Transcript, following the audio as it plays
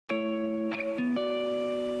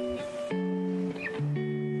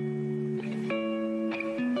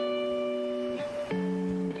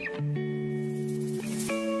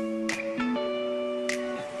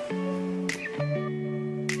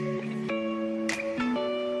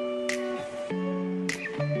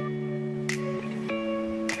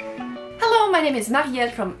my name is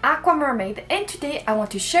Marielle from Aquamermaid, and today I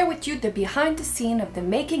want to share with you the behind the scene of the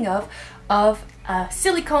making of a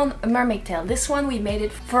silicone mermaid tail. This one we made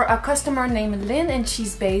it for a customer named Lynn, and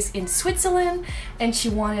she's based in Switzerland, and she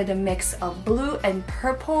wanted a mix of blue and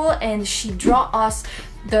purple, and she drew us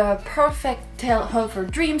the perfect tail of her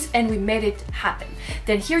dreams, and we made it happen.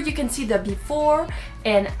 Then here you can see the before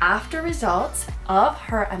and after results of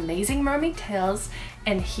her amazing mermaid tails,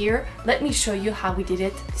 and here let me show you how we did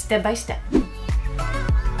it step by step.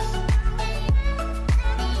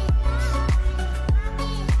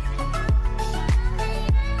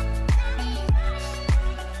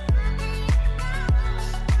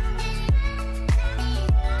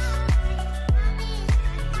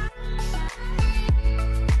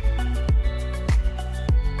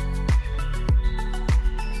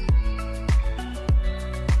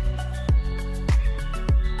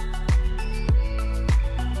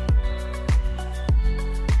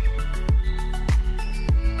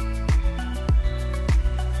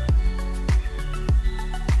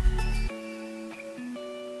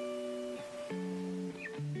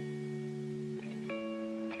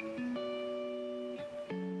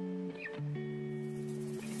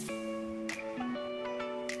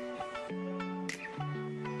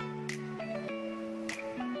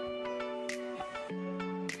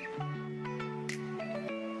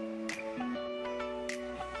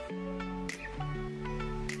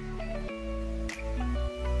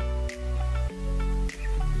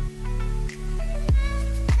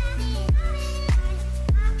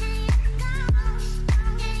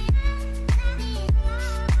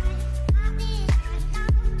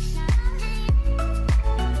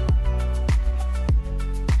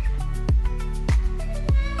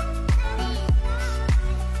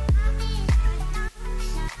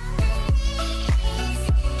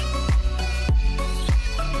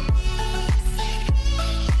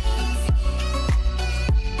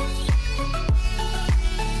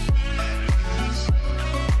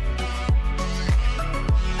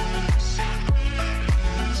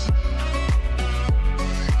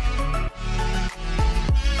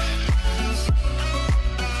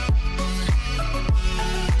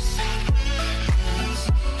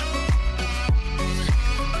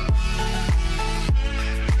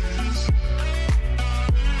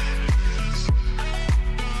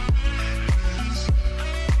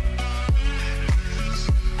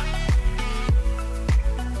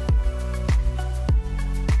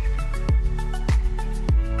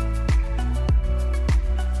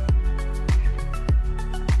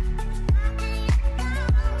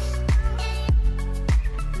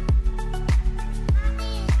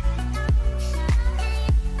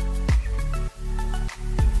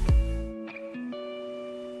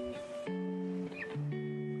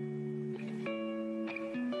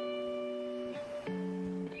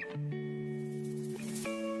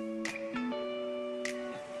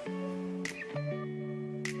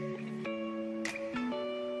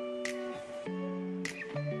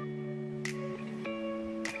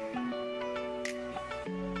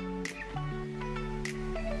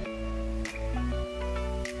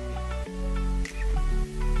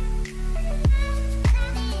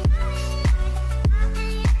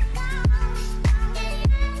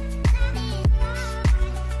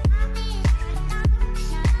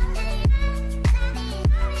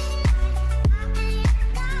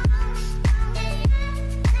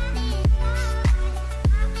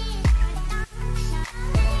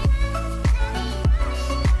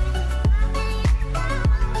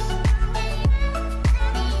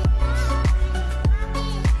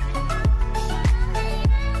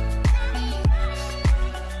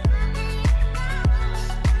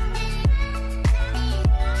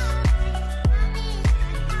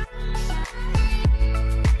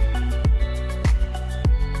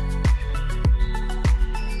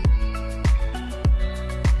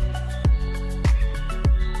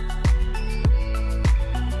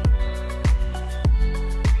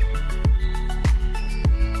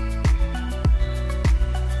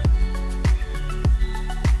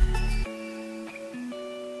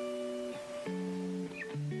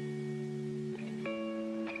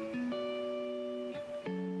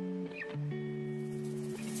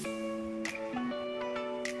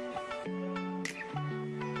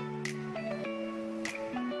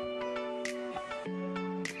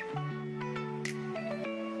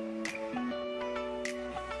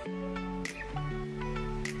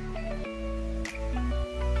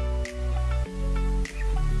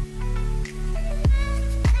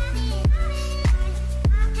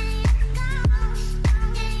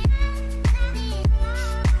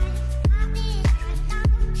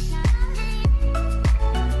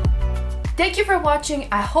 Thank you for watching.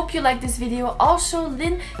 I hope you liked this video. Also,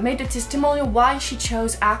 Lynn made a testimonial why she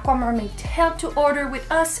chose Aquamermaid tail to order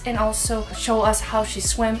with us, and also show us how she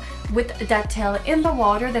swam with that tail in the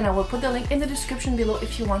water. Then I will put the link in the description below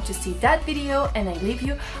if you want to see that video, and I leave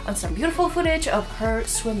you on some beautiful footage of her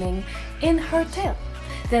swimming in her tail.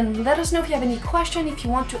 Then let us know if you have any question. If you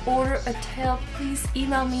want to order a tail, please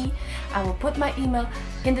email me. I will put my email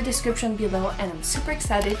in the description below, and I'm super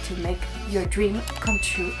excited to make your dream come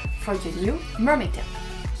true for your new mermaid tail.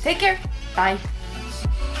 Take care. Bye.